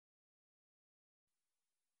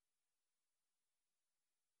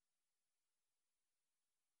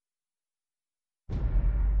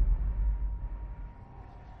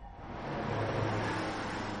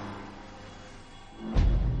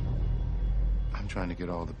I'm trying to get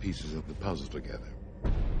all the pieces of the puzzle together.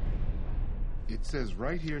 It says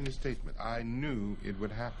right here in the statement, I knew it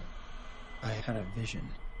would happen. I had a vision.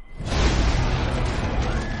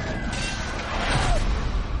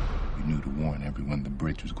 You knew to warn everyone the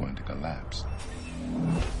bridge was going to collapse.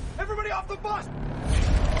 Everybody off the bus!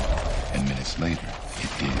 And minutes later, it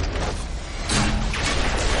did.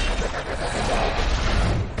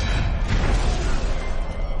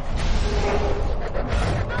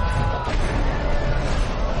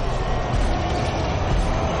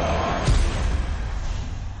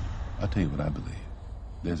 I'll tell you what I believe.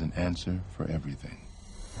 There's an answer for everything.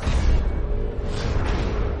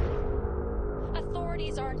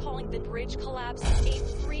 Authorities are calling the bridge collapse a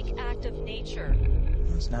freak act of nature.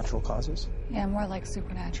 It's natural causes? Yeah, more like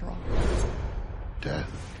supernatural.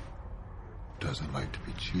 Death doesn't like to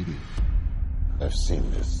be cheated. I've seen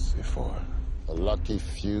this before. A lucky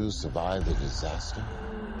few survive the disaster,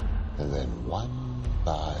 and then one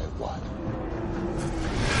by one,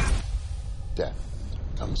 death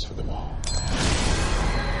comes for them all.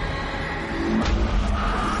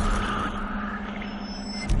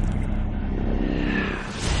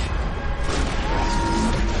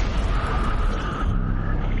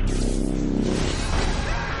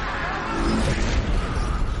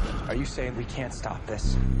 Are you saying we can't stop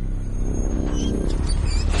this?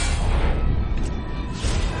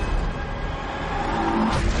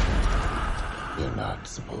 You're not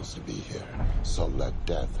supposed to be here, so let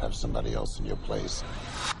death have somebody else in your place.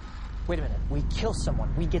 Wait a minute, we kill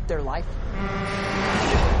someone, we get their life?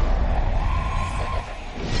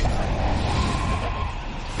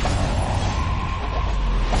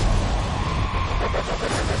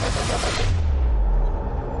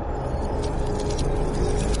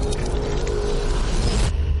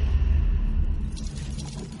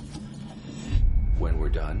 When we're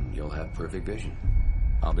done, you'll have perfect vision.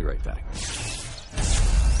 I'll be right back.